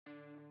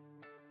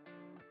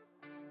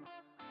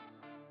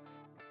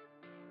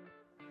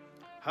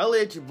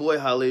Holla at your boy,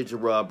 holla at your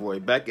Rob Boy.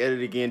 Back at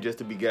it again just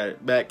to be got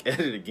it. Back at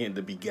it again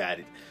to be got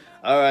it.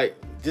 Alright,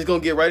 just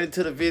gonna get right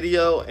into the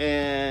video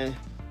and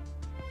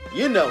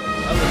you know.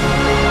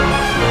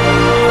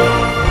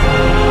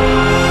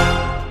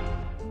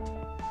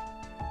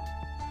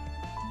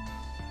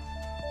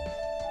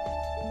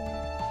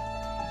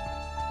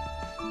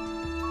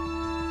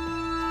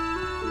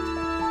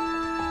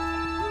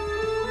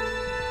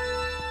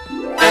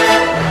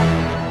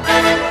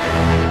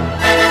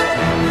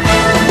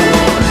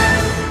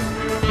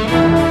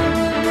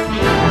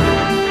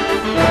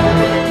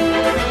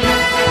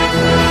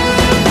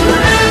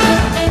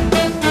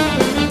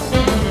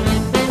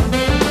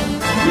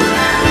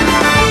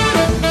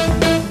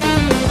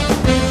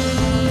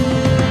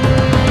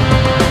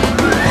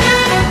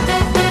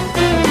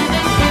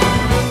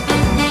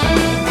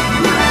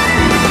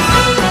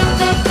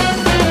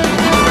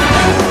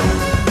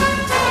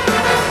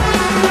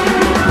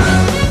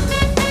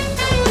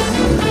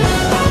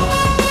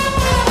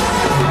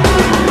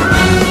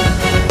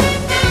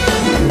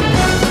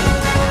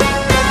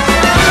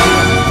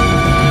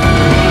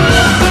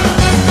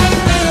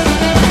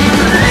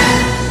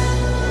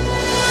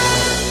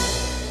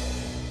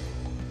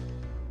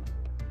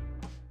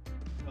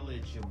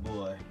 It's your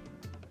boy.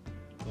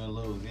 Doing a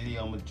little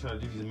video. I'm gonna try to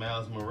do these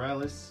Miles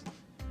Morales.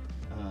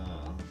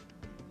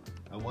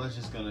 I was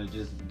just gonna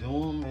do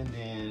them and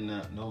then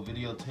no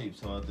videotape,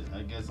 so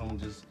I guess I'm gonna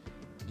just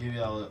give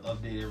y'all an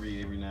update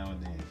every now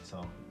and then.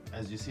 So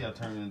as you see, I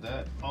turned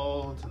that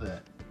all to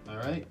that. All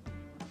right,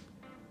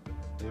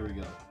 there we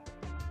go.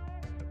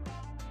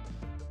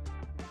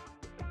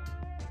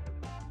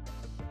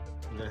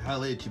 Okay,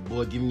 holla at your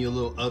boy, giving you a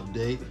little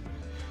update.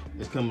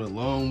 It's coming a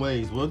long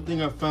ways. One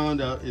thing I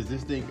found out is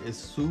this thing is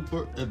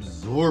super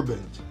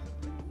absorbent.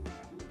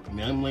 I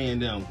mean, I'm laying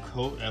down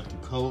coat after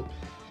coat.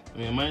 I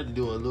mean, I might have to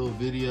do a little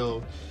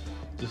video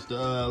just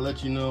to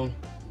let you know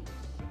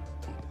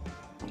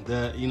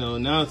that, you know,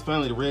 now it's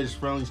finally, the red is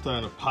finally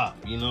starting to pop,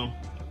 you know.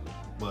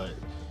 But,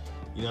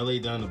 you know, I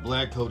laid down the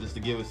black coat just to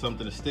give it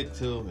something to stick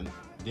to. And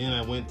then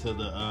I went to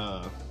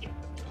the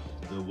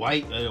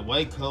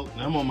white coat.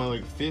 And I'm on my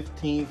like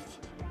 15th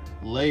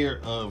layer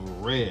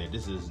of red.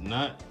 This is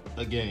not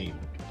a game.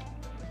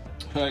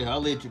 All right,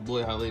 holla at your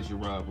boy, holla at your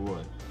Rob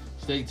Roy.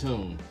 Stay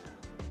tuned.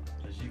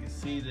 As you can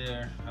see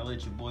there, holla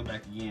at your boy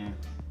back again.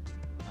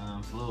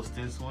 It's a little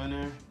stencil in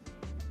there.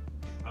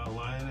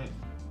 Outline it.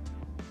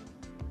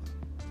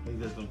 I think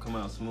that's gonna come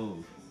out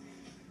smooth.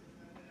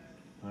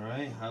 All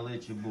right, holla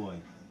at your boy.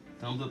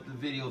 Thumbs up the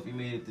video if you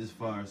made it this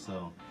far.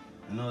 So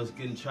I know it's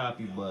getting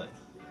choppy, but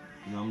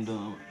you know I'm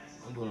doing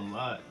a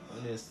lot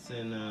on this,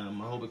 and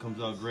I hope it comes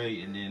out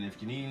great. And then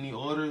if you need any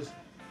orders,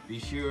 be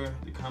sure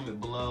to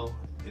comment below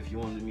if you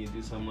wanted me to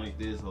do something like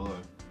this, or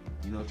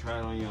you know, try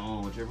it on your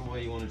own, whichever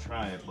way you want to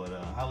try it. But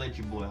holla at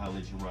your boy, holla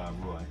at your Rob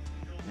Roy,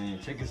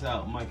 and check us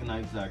out,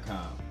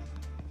 MikeandIkes.com.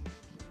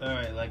 All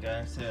right, like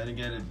I said, I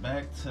get it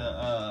back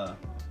to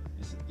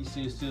you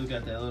see, it still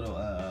got that little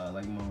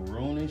like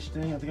maroonish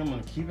thing. I think I'm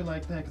gonna keep it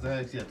like that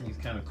because I think it's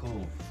kind of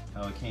cool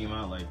how it came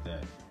out like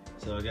that.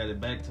 So I got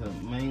it back to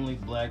mainly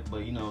black,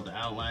 but you know, the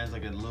outlines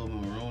like a little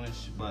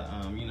maroonish, but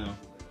you know,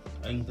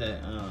 I think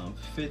that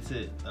fits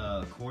it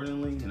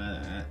accordingly, and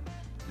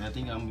I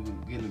think I'm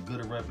getting a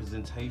good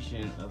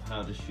representation of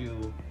how the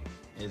shoe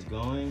is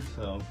going.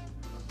 So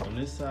on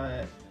this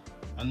side,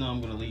 I know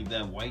I'm gonna leave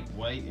that white,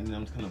 and then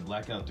I'm just gonna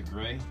black out the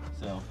gray.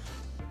 So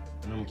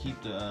and I'm gonna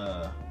keep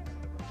the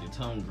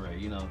tongue gray,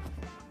 you know,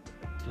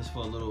 just for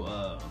a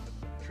little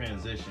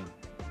transition.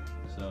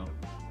 So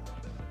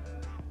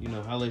you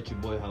know, holla at your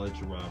boy, holla at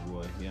your Rob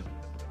Roy, yeah.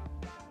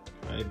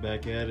 All right,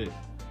 back at it.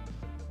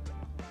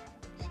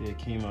 See, it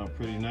came out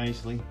pretty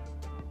nicely.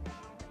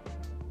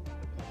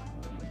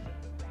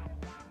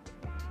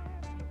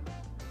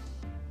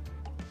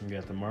 We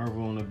got the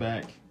Marvel on the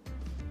back.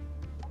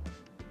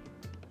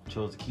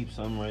 Chose to keep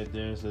something right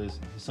there, so it's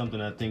something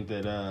I think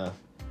that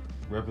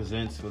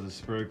represents for the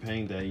spray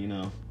paint that, you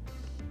know.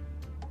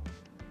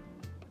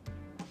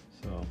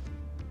 So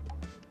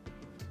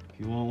if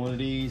you want one of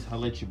these,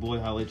 holla at your boy,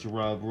 holla at your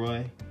Rob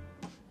Roy.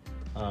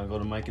 Go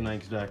to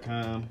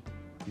MikeandIkes.com,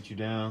 get you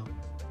down,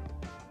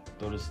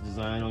 throw this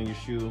design on your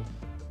shoe,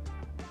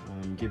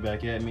 get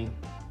back at me.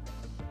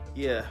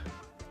 Yeah,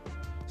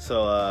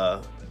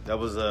 so that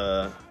was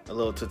a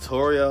little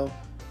tutorial.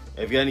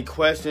 If you got any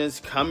questions,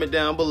 comment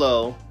down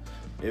below.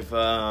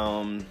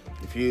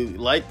 If you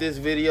like this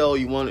video,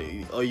 you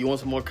want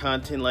some more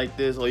content like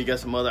this, or you got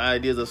some other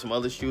ideas of some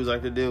other shoes I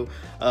could do,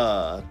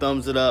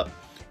 thumbs it up.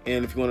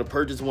 And if you want to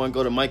purchase one,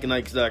 go to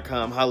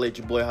MikeandIkes.com. Holla at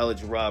your boy, holla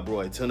at your Rob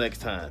Roy. Till next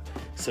time,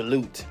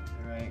 salute.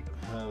 All right,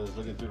 I was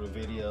looking through the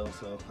video,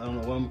 so I don't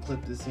know why I'm gonna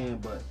clip this in,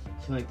 but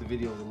I feel like the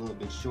video was a little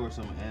bit short,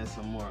 so I'm gonna add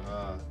some more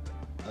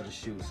other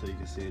shoes so you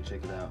can see it.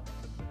 Check it out.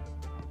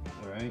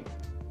 All right.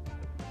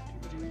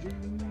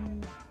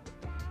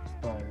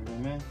 Fire,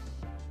 man.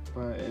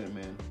 Fire, edit,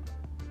 man.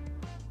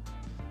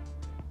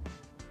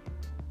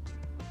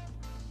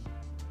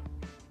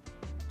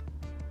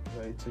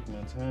 Right, took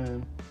my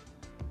time,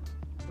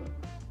 but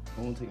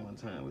I won't take my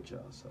time with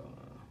y'all, so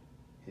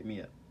hit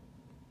me up.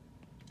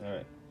 All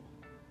right.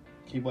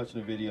 Keep watching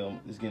the video.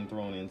 It's getting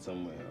thrown in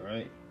somewhere. All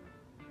right.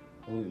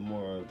 A little bit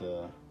more of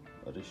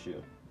the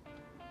shoe.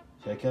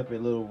 So I kept it a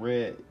little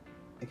red.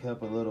 I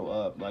kept a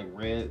little like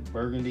red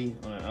burgundy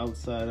on the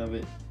outside of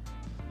it.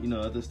 You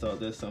know, I just thought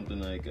that's something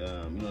like you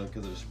know,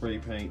 because of the spray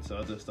paint. So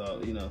I just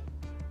thought, you know,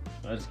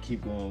 I just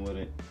keep going with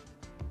it.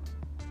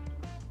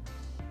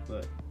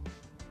 But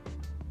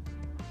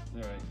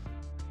all right.